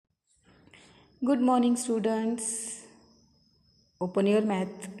Good morning, students. Open your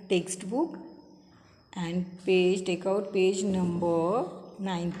math textbook and take out page number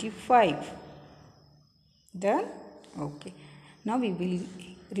 95. Done? Okay. Now we will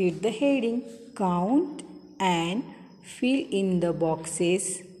read the heading. Count and fill in the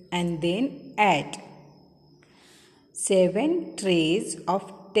boxes and then add. 7 trays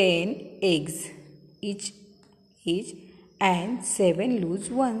of 10 eggs each and 7 loose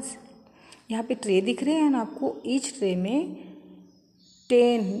ones. यहाँ पे tray दिख रहे हैं ना आपको. Each tray में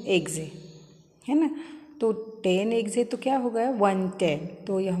 10 eggs है ना. तो 10 एग्स है तो क्या होगा 110.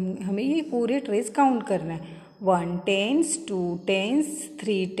 तो हमें ये पूरे ट्रेस काउंट करना है. 1 10s, 2 10s,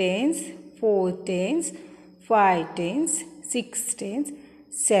 3 10s, 4 10s, 5 10s, 6 10s,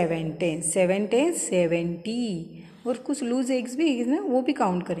 7 10s, 7 10s 70. और कुछ लूज एग्स भी है ना, वो भी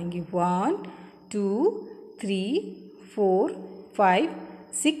काउंट करेंगे. 1 2 3 4 5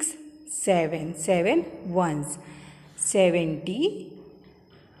 6 7 7 ones 70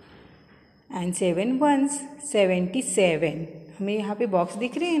 and 7 ones 77. हमें यहाँ पे बॉक्स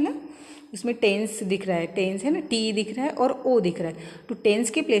दिख रहे हैं ना, उसमें टेंस दिख रहा है. टेंस है ना, टी दिख रहा है और ओ दिख रहा है. तो टेंस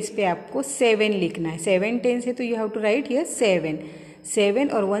के प्लेस पे आपको 7 लिखना है. 7 टेंस है तो you have to write here 7.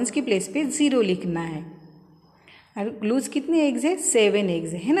 7 और वंस के प्लेस पे 0 लिखना है. और लूज कितने एग्स है 7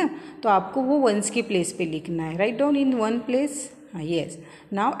 एग्स है ना, तो आपको वो वंस के प्लेस पे लिखना है. Write down in one place. Yes.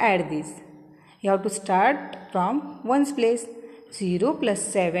 Now add this. You have to start from ones place. 0 plus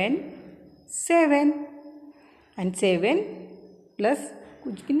 7 7 and 7 plus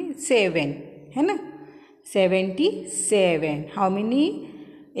कुछ भी नहीं 7 है ना. 77. How many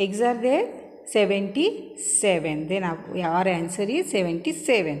eggs are there? 77. Then our answer is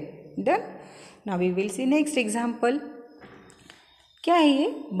 77. Done. Now we will see next example. क्या है ये?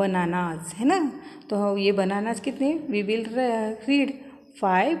 Bananas है ना. तो ये बनानाज कितने? We will read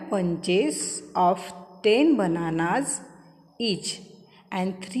 5 bunches of 10 bananas each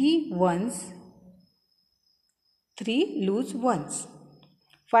and 3 loose ones.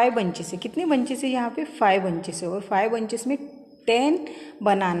 5 bunches है. कितने bunches है यहाँ पे? 5 bunches है. और 5 bunches में 10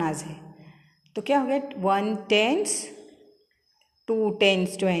 बनानाज है. तो क्या हो गया? 1 10s, 2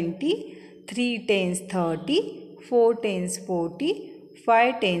 10s 20, 3 10s 30, 4 10s 40,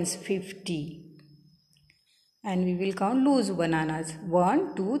 5 10s 50. And we will count loose bananas. 1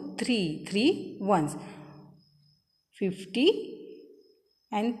 2 3 ones 50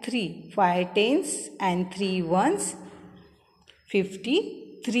 and 3 5 10s and 3 ones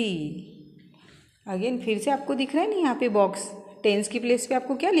 53. Again फिर से आपको दिख रहा है ना यहाँ पे बॉक्स. टेंस की प्लेस पे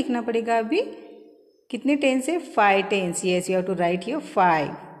आपको क्या लिखना पड़ेगा अभी? कितने टेंस है? 5 tense. Yes, you have to write here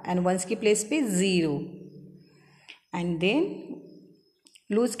 5 and once की प्लेस पे 0. एंड देन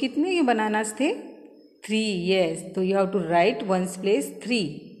लूज कितने ये बनानास थे? 3. Yes, so you have to write ones place 3.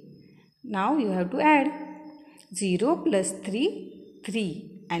 Now you have to add 0 plus 3 3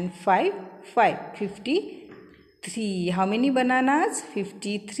 and 5 5 53. How many bananas?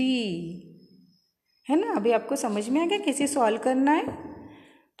 53 है ना. अभी आपको समझ में आ गया कैसे सॉल्व करना है.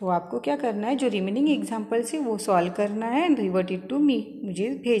 तो आपको क्या करना है, जो रिमेनिंग एग्जाम्पल्स है वो सॉल्व करना है and revert it to me. मुझे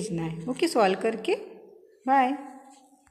भेजना है. ओके, सॉल्व करके बाय.